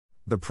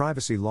The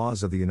privacy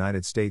laws of the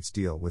United States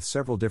deal with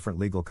several different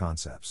legal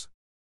concepts.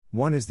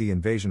 One is the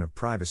invasion of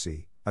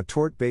privacy, a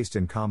tort based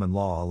in common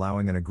law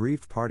allowing an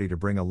aggrieved party to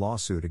bring a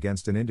lawsuit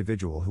against an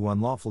individual who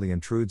unlawfully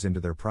intrudes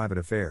into their private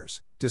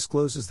affairs,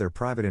 discloses their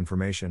private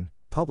information,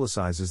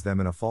 publicizes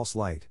them in a false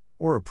light,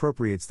 or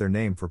appropriates their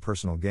name for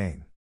personal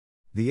gain.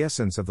 The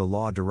essence of the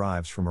law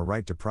derives from a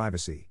right to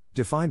privacy,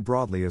 defined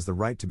broadly as the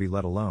right to be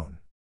let alone.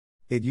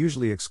 It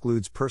usually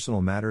excludes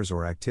personal matters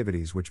or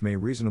activities which may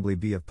reasonably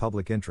be of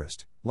public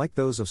interest, like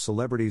those of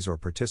celebrities or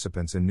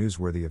participants in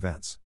newsworthy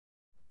events.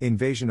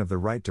 Invasion of the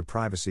right to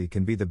privacy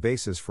can be the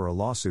basis for a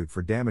lawsuit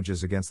for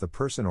damages against the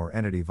person or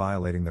entity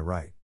violating the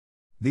right.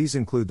 These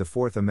include the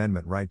Fourth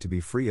Amendment right to be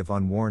free of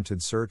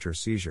unwarranted search or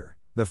seizure,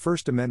 the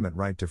First Amendment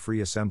right to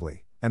free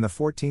assembly, and the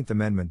 14th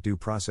Amendment due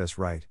process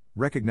right,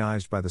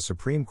 recognized by the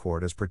Supreme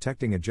Court as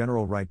protecting a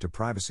general right to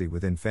privacy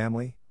within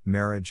family,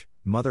 marriage,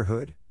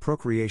 motherhood,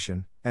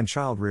 procreation, and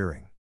child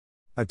rearing.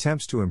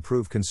 Attempts to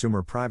improve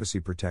consumer privacy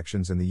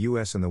protections in the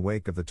U.S. in the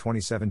wake of the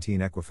 2017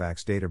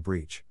 Equifax data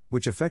breach,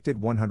 which affected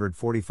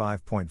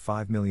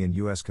 145.5 million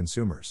U.S.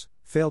 consumers,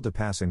 failed to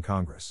pass in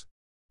Congress.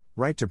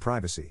 Right to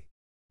privacy.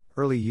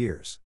 Early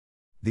years.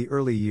 The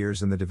early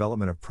years in the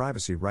development of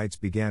privacy rights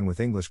began with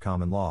English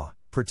common law,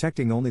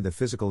 protecting only the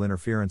physical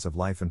interference of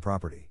life and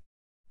property.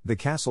 The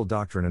castle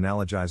doctrine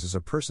analogizes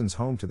a person's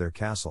home to their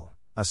castle,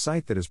 a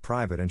site that is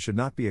private and should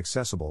not be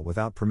accessible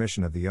without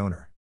permission of the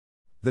owner.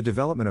 The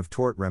development of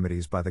tort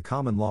remedies by the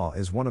common law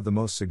is one of the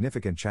most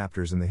significant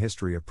chapters in the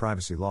history of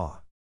privacy law.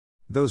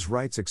 Those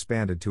rights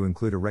expanded to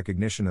include a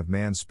recognition of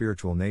man's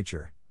spiritual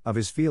nature, of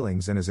his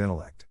feelings and his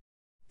intellect.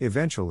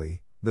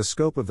 Eventually, the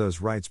scope of those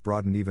rights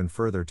broadened even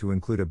further to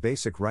include a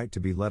basic right to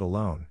be let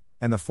alone,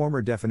 and the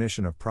former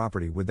definition of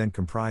property would then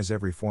comprise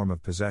every form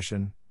of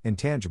possession,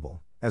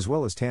 intangible, as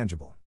well as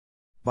tangible.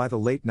 By the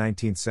late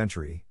 19th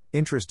century,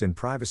 interest in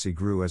privacy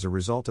grew as a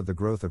result of the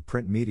growth of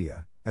print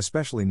media,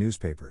 especially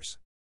newspapers.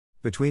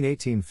 Between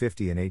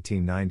 1850 and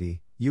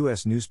 1890,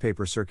 U.S.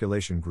 newspaper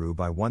circulation grew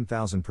by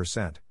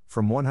 1,000%,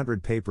 from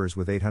 100 papers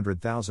with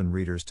 800,000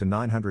 readers to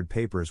 900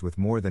 papers with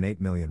more than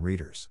 8 million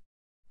readers.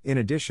 In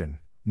addition,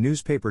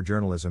 newspaper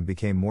journalism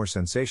became more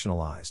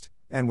sensationalized,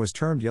 and was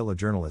termed yellow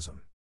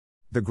journalism.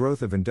 The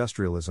growth of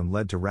industrialism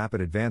led to rapid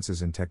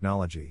advances in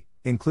technology,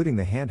 including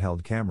the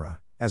handheld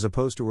camera, as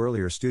opposed to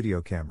earlier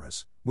studio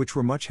cameras, which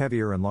were much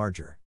heavier and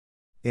larger.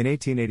 In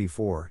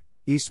 1884,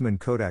 Eastman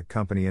Kodak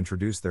Company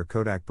introduced their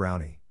Kodak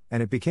Brownie,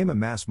 and it became a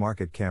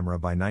mass-market camera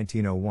by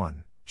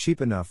 1901,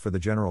 cheap enough for the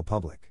general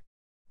public.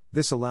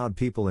 This allowed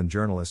people and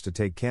journalists to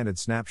take candid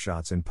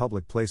snapshots in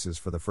public places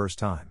for the first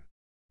time.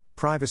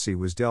 Privacy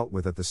was dealt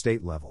with at the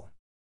state level.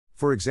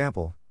 For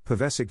example,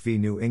 Pevesik v.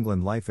 New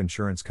England Life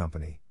Insurance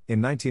Company,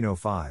 in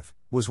 1905,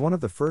 was one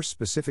of the first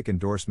specific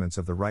endorsements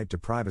of the right to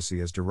privacy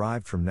as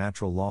derived from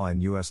natural law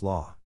and U.S.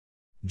 law.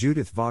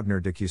 Judith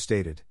Wagner Deque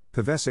stated,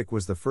 Pevesik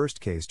was the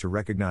first case to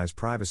recognize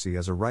privacy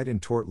as a right in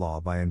tort law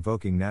by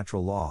invoking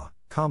natural law,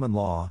 common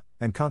law,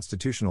 and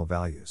constitutional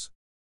values.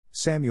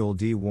 Samuel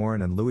D.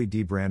 Warren and Louis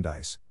D.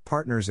 Brandeis,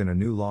 partners in a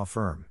new law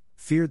firm,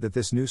 feared that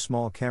this new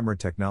small camera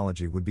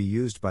technology would be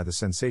used by the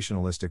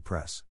sensationalistic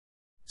press.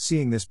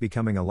 Seeing this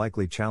becoming a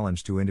likely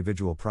challenge to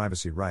individual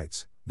privacy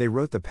rights, they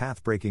wrote the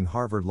path-breaking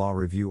Harvard Law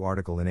Review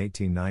article in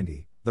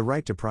 1890, The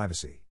Right to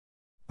Privacy.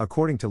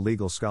 According to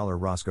legal scholar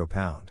Roscoe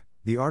Pound,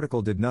 the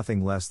article did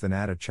nothing less than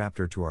add a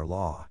chapter to our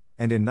law,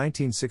 and in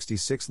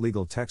 1966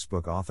 legal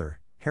textbook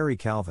author, Harry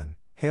Calvin,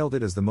 hailed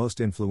it as the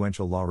most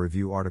influential law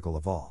review article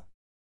of all.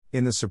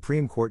 In the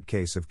Supreme Court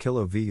case of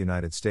Kilo v.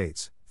 United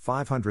States,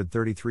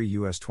 533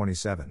 U.S.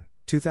 27,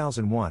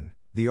 2001,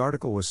 the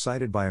article was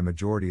cited by a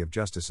majority of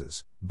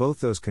justices,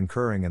 both those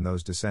concurring and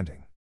those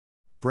dissenting.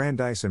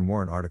 Brandeis and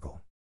Warren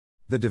article.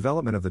 The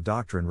development of the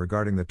doctrine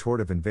regarding the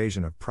tort of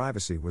invasion of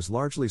privacy was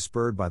largely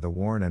spurred by the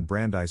Warren and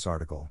Brandeis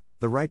article,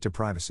 The Right to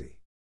Privacy.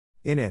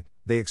 In it,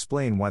 they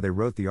explain why they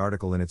wrote the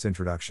article in its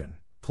introduction.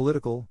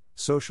 Political,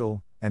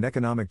 social, and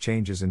economic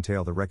changes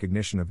entail the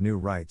recognition of new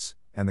rights,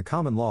 and the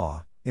common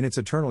law, in its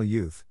eternal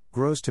youth,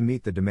 grows to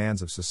meet the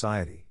demands of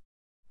society.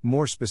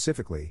 More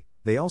specifically,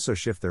 they also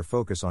shift their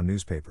focus on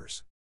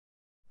newspapers.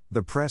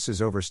 The press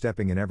is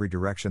overstepping in every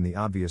direction the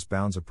obvious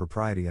bounds of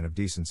propriety and of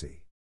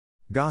decency.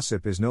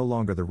 Gossip is no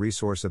longer the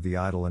resource of the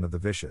idle and of the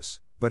vicious,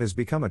 but has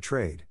become a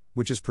trade,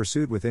 which is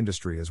pursued with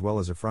industry as well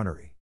as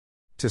effrontery.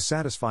 To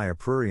satisfy a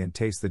prurient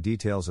taste, the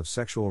details of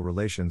sexual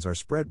relations are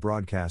spread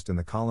broadcast in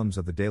the columns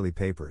of the daily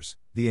papers.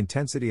 The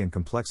intensity and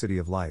complexity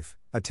of life,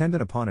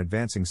 attendant upon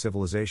advancing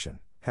civilization,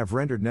 have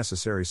rendered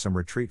necessary some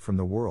retreat from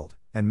the world,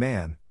 and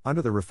man,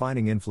 under the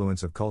refining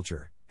influence of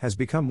culture, has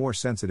become more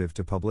sensitive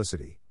to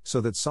publicity, so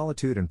that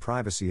solitude and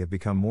privacy have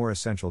become more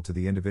essential to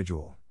the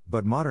individual.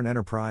 But modern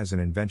enterprise and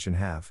invention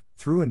have,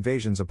 through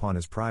invasions upon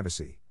his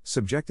privacy,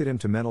 subjected him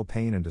to mental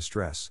pain and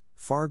distress,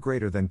 far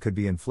greater than could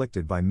be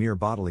inflicted by mere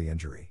bodily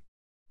injury.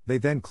 They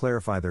then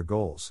clarify their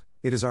goals.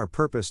 It is our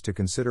purpose to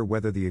consider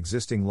whether the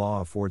existing law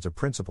affords a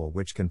principle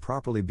which can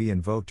properly be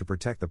invoked to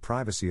protect the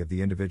privacy of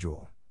the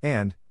individual,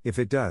 and, if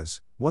it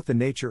does, what the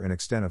nature and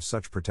extent of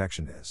such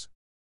protection is.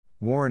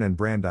 Warren and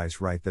Brandeis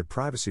write that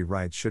privacy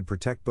rights should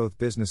protect both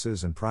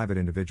businesses and private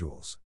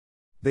individuals.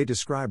 They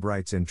describe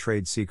rights in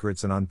trade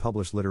secrets and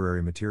unpublished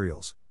literary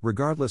materials,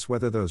 regardless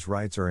whether those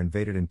rights are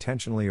invaded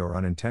intentionally or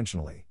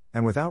unintentionally,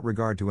 and without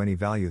regard to any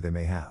value they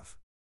may have.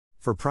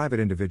 For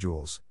private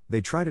individuals, they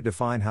try to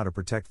define how to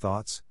protect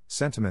thoughts,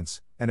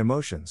 sentiments, and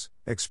emotions,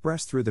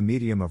 expressed through the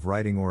medium of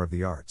writing or of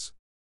the arts.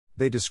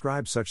 They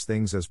describe such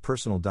things as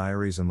personal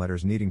diaries and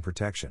letters needing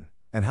protection,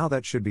 and how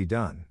that should be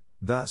done.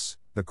 Thus,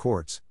 the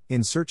courts,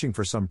 in searching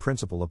for some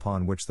principle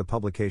upon which the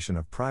publication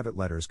of private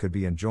letters could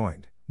be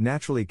enjoined,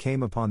 naturally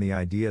came upon the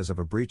ideas of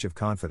a breach of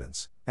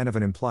confidence, and of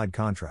an implied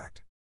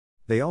contract.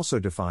 They also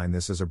define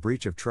this as a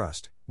breach of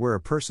trust, where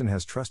a person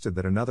has trusted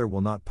that another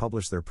will not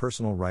publish their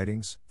personal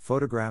writings,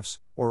 photographs,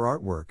 or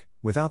artwork,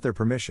 without their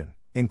permission,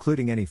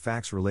 including any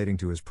facts relating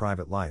to his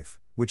private life,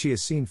 which he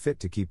has seen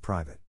fit to keep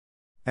private.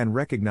 And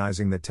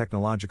recognizing that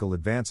technological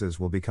advances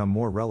will become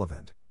more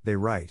relevant, they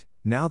write,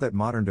 now that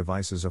modern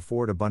devices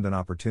afford abundant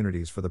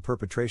opportunities for the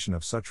perpetration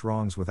of such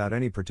wrongs without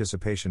any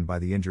participation by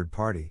the injured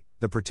party,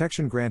 the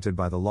protection granted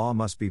by the law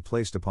must be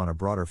placed upon a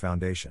broader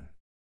foundation.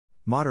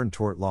 Modern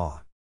tort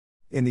law.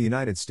 In the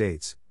United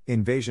States,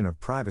 invasion of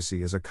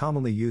privacy is a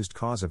commonly used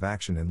cause of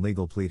action in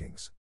legal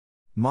pleadings.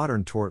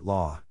 Modern tort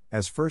law,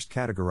 as first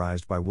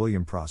categorized by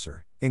William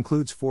Prosser,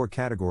 includes 4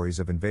 categories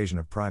of invasion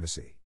of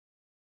privacy.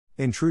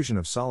 Intrusion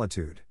of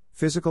solitude,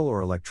 physical or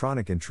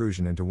electronic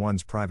intrusion into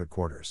one's private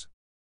quarters.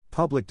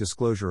 Public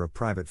disclosure of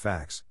private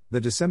facts, the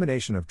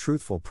dissemination of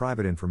truthful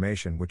private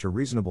information which a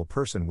reasonable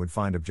person would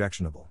find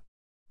objectionable.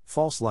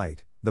 False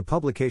light, the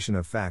publication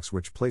of facts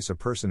which place a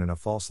person in a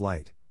false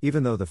light,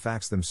 even though the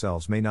facts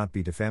themselves may not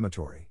be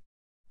defamatory.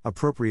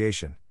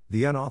 Appropriation,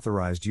 the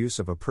unauthorized use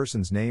of a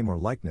person's name or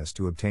likeness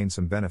to obtain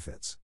some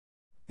benefits.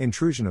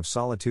 Intrusion of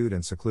solitude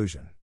and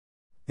seclusion.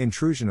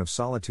 Intrusion of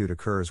solitude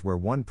occurs where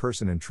one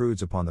person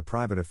intrudes upon the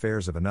private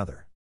affairs of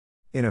another.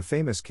 In a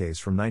famous case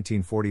from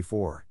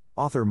 1944,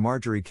 author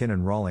Marjorie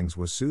Kinnan Rawlings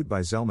was sued by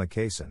Zelma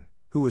Kaysen,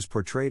 who was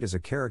portrayed as a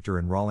character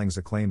in Rawlings'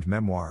 acclaimed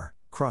memoir,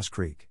 Cross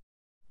Creek.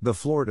 The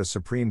Florida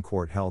Supreme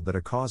Court held that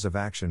a cause of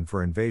action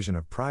for invasion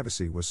of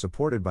privacy was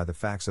supported by the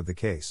facts of the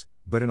case,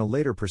 but in a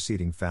later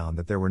proceeding found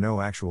that there were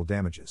no actual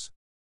damages.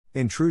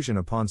 Intrusion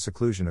upon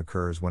seclusion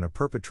occurs when a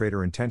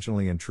perpetrator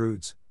intentionally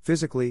intrudes,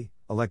 physically,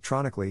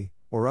 electronically,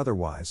 or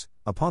otherwise,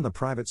 upon the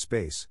private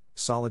space,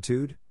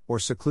 solitude, or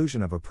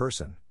seclusion of a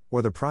person,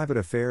 or the private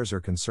affairs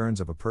or concerns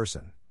of a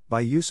person, by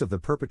use of the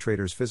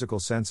perpetrator's physical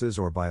senses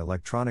or by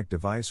electronic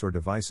device or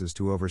devices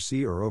to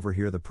oversee or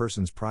overhear the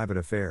person's private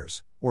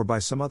affairs, or by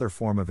some other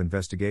form of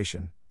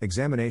investigation,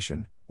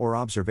 examination, or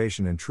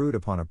observation intrude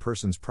upon a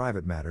person's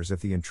private matters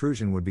if the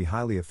intrusion would be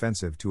highly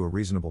offensive to a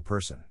reasonable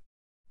person.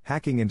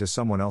 Hacking into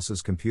someone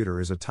else's computer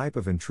is a type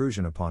of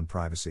intrusion upon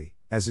privacy,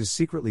 as is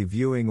secretly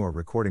viewing or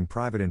recording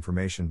private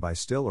information by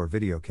still or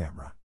video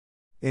camera.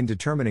 In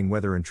determining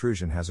whether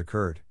intrusion has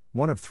occurred,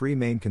 one of 3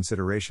 main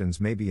considerations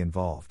may be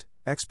involved: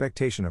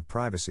 expectation of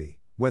privacy,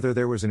 whether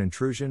there was an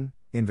intrusion,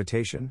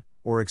 invitation,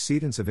 or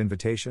exceedance of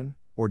invitation,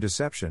 or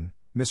deception,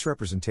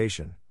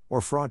 misrepresentation,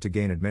 or fraud to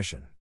gain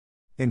admission.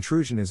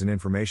 Intrusion is an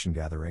information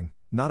gathering,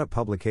 not a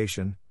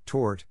publication.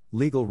 Tort,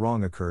 legal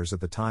wrong occurs at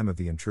the time of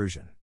the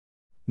intrusion.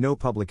 No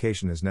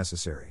publication is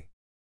necessary.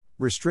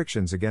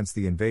 Restrictions against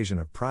the invasion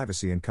of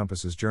privacy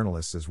encompasses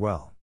journalists as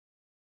well.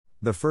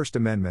 The First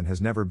Amendment has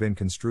never been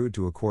construed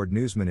to accord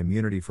newsmen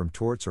immunity from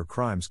torts or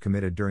crimes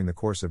committed during the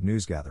course of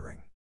newsgathering.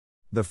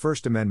 The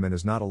First Amendment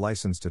is not a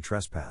license to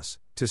trespass,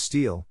 to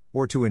steal,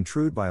 or to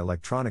intrude by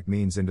electronic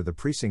means into the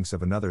precincts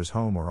of another's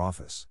home or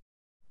office.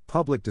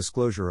 Public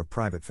disclosure of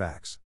private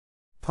facts.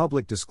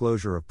 Public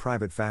disclosure of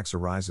private facts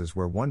arises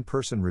where one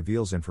person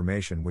reveals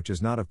information which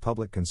is not of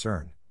public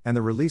concern, and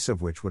the release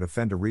of which would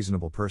offend a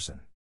reasonable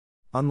person.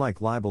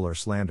 Unlike libel or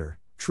slander,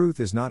 truth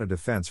is not a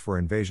defense for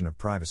invasion of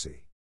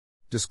privacy.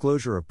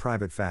 Disclosure of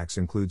private facts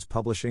includes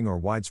publishing or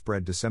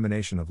widespread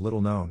dissemination of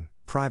little-known,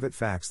 private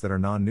facts that are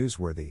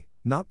non-newsworthy,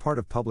 not part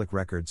of public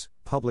records,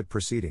 public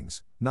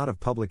proceedings, not of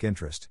public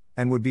interest,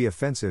 and would be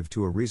offensive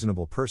to a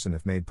reasonable person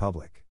if made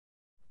public.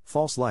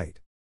 False light.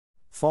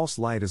 False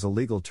light is a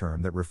legal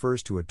term that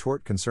refers to a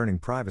tort concerning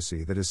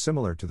privacy that is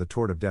similar to the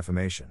tort of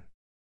defamation.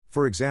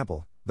 For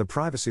example, the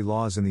privacy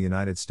laws in the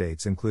United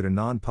States include a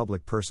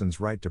non-public person's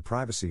right to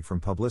privacy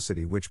from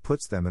publicity which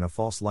puts them in a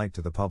false light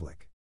to the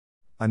public.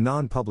 A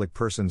non-public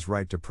person's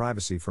right to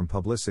privacy from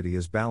publicity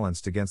is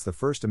balanced against the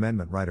First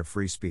Amendment right of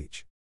free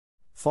speech.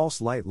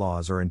 False light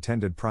laws are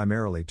intended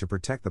primarily to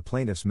protect the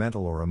plaintiff's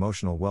mental or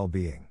emotional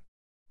well-being.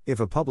 If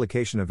a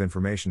publication of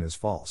information is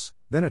false,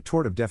 then a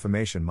tort of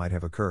defamation might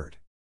have occurred.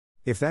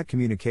 If that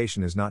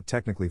communication is not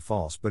technically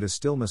false but is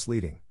still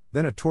misleading,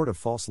 then a tort of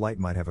false light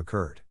might have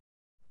occurred.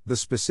 The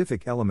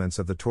specific elements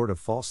of the tort of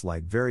false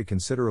light vary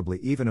considerably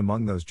even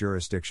among those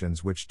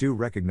jurisdictions which do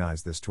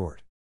recognize this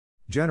tort.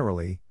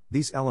 Generally,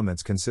 these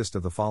elements consist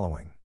of the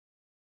following: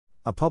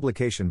 a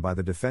publication by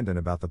the defendant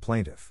about the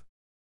plaintiff,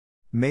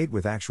 made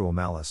with actual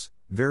malice,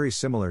 very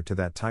similar to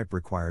that type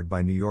required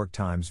by New York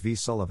Times v.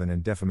 Sullivan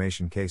in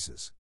defamation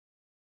cases,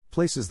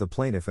 places the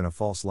plaintiff in a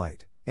false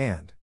light,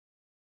 and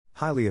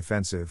highly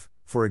offensive,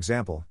 for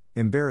example,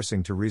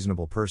 embarrassing to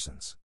reasonable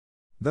persons.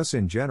 Thus,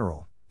 in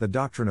general, the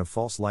doctrine of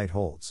false light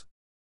holds.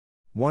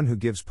 One who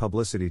gives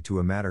publicity to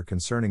a matter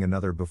concerning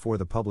another before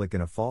the public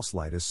in a false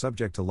light is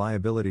subject to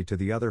liability to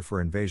the other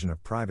for invasion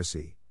of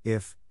privacy,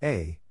 if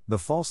a. the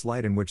false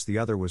light in which the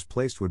other was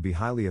placed would be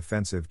highly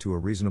offensive to a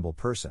reasonable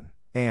person,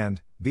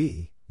 and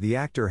b. the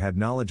actor had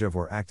knowledge of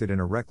or acted in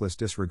a reckless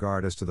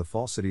disregard as to the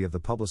falsity of the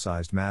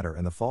publicized matter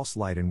and the false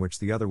light in which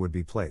the other would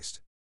be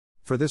placed.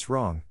 For this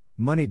wrong,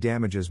 money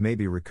damages may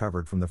be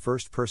recovered from the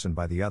first person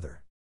by the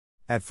other.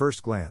 At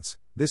first glance,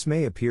 this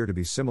may appear to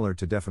be similar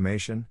to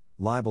defamation,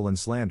 libel and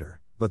slander,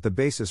 but the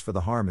basis for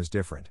the harm is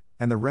different,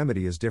 and the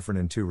remedy is different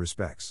in two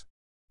respects.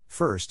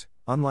 First,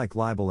 unlike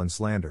libel and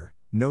slander,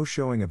 no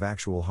showing of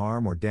actual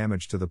harm or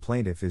damage to the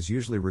plaintiff is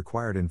usually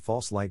required in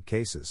false light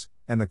cases,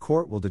 and the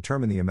court will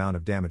determine the amount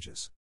of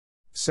damages.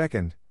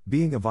 Second,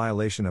 being a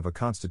violation of a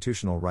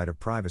constitutional right of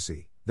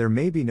privacy, there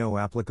may be no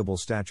applicable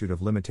statute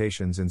of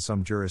limitations in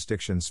some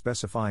jurisdictions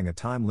specifying a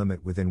time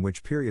limit within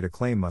which period a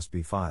claim must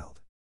be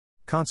filed.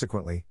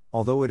 Consequently,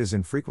 although it is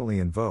infrequently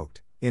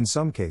invoked, in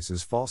some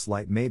cases false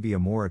light may be a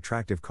more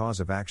attractive cause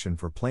of action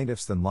for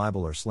plaintiffs than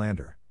libel or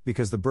slander,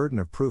 because the burden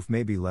of proof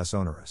may be less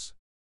onerous.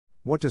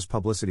 What does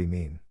publicity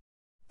mean?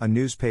 A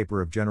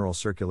newspaper of general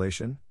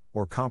circulation,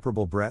 or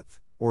comparable breadth,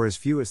 or as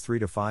few as 3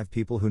 to 5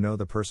 people who know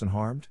the person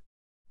harmed?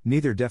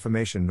 Neither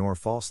defamation nor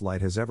false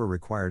light has ever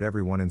required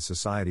everyone in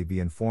society be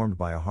informed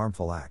by a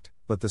harmful act,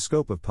 but the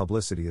scope of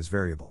publicity is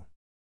variable.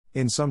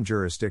 In some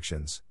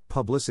jurisdictions,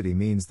 publicity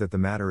means that the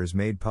matter is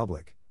made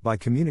public, by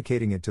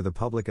communicating it to the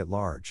public at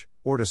large,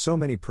 or to so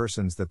many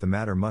persons that the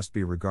matter must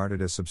be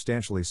regarded as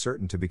substantially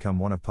certain to become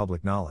one of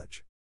public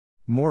knowledge.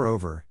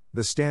 Moreover,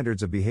 the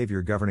standards of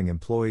behavior governing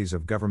employees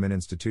of government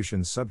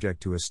institutions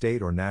subject to a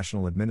state or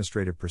National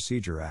Administrative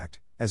Procedure Act,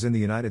 as in the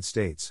United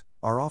States,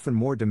 are often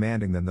more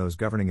demanding than those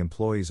governing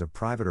employees of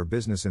private or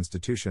business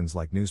institutions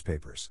like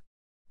newspapers.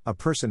 A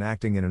person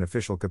acting in an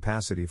official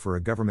capacity for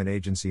a government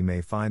agency may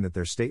find that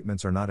their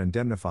statements are not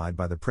indemnified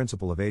by the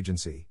principle of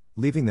agency,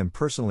 leaving them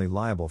personally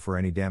liable for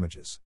any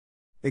damages.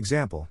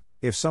 Example: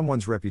 if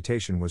someone's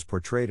reputation was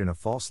portrayed in a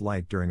false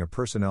light during a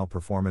personnel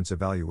performance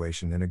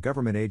evaluation in a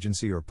government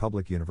agency or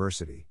public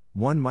university,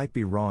 one might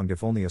be wronged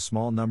if only a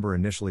small number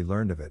initially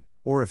learned of it,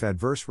 or if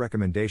adverse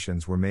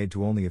recommendations were made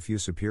to only a few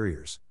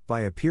superiors,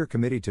 by a peer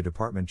committee to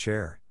department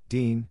chair,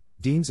 dean,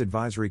 dean's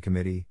advisory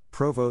committee,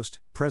 provost,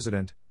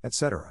 president,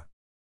 etc.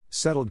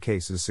 Settled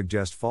cases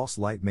suggest false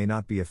light may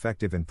not be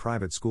effective in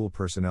private school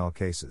personnel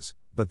cases,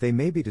 but they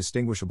may be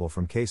distinguishable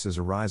from cases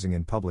arising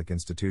in public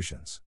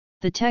institutions.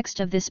 The text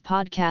of this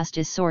podcast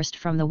is sourced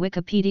from the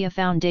Wikipedia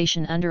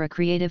Foundation under a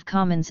Creative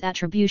Commons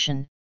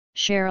Attribution,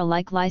 Share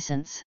Alike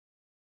license.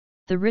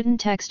 The written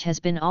text has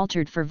been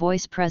altered for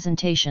voice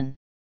presentation.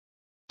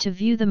 To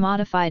view the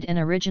modified and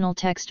original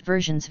text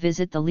versions,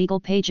 visit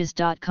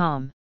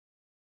thelegalpages.com.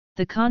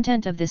 The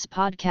content of this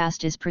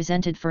podcast is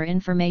presented for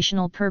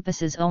informational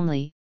purposes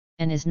only,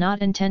 and is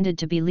not intended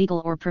to be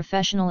legal or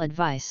professional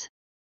advice.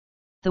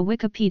 The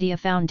Wikipedia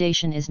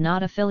Foundation is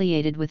not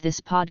affiliated with this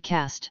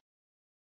podcast.